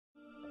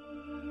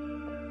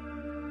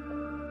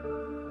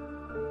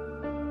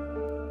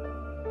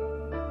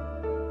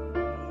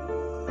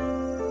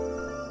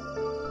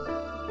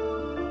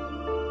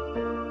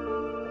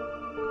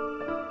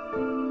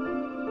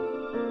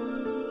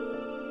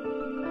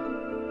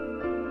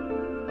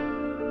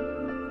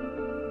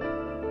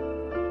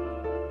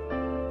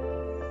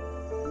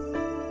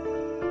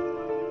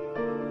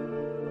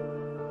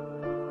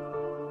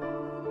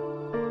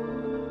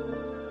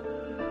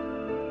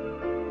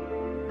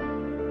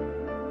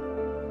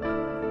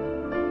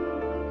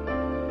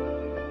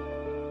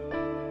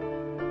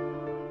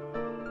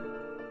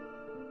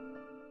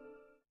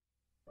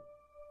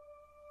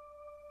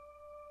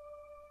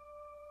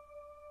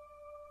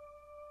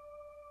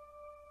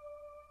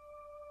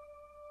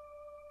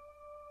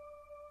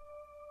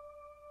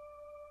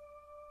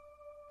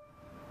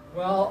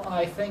Well,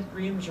 I think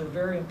dreams are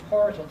very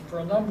important for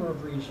a number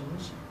of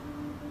reasons.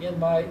 In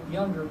my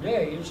younger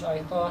days,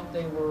 I thought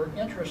they were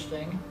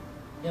interesting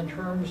in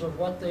terms of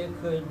what they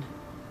could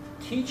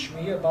teach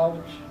me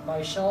about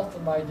myself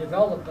and my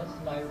development,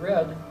 and I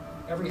read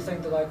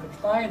everything that I could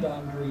find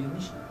on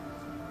dreams.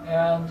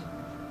 And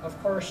of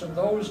course, in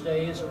those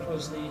days, it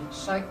was the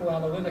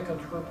psychoanalytic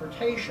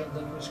interpretation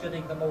that was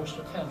getting the most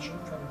attention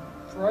from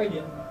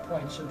Freudian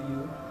points of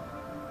view.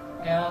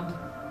 And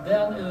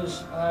then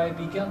as I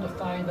began to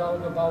find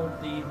out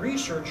about the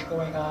research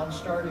going on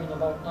starting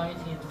about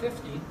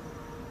 1950,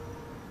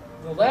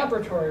 the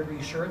laboratory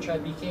research, I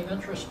became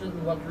interested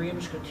in what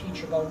dreams could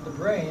teach about the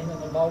brain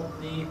and about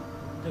the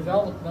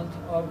development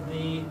of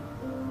the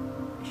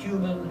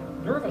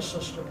human nervous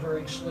system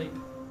during sleep.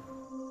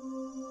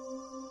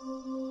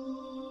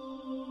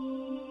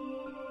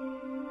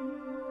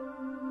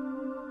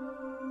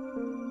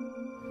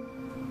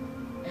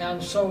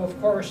 And so, of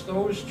course,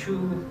 those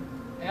two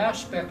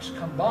aspects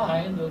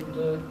combined,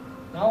 and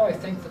now I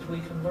think that we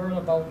can learn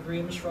about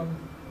dreams from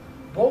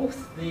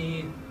both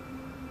the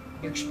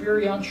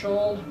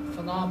experiential,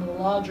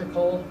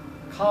 phenomenological,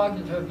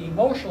 cognitive,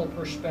 emotional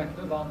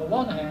perspective on the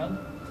one hand,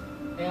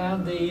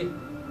 and the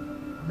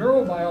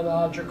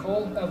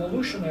neurobiological,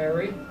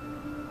 evolutionary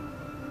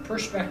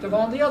perspective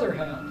on the other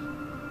hand.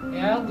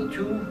 And the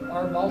two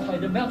are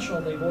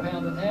multidimensional, they go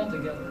hand in hand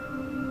together.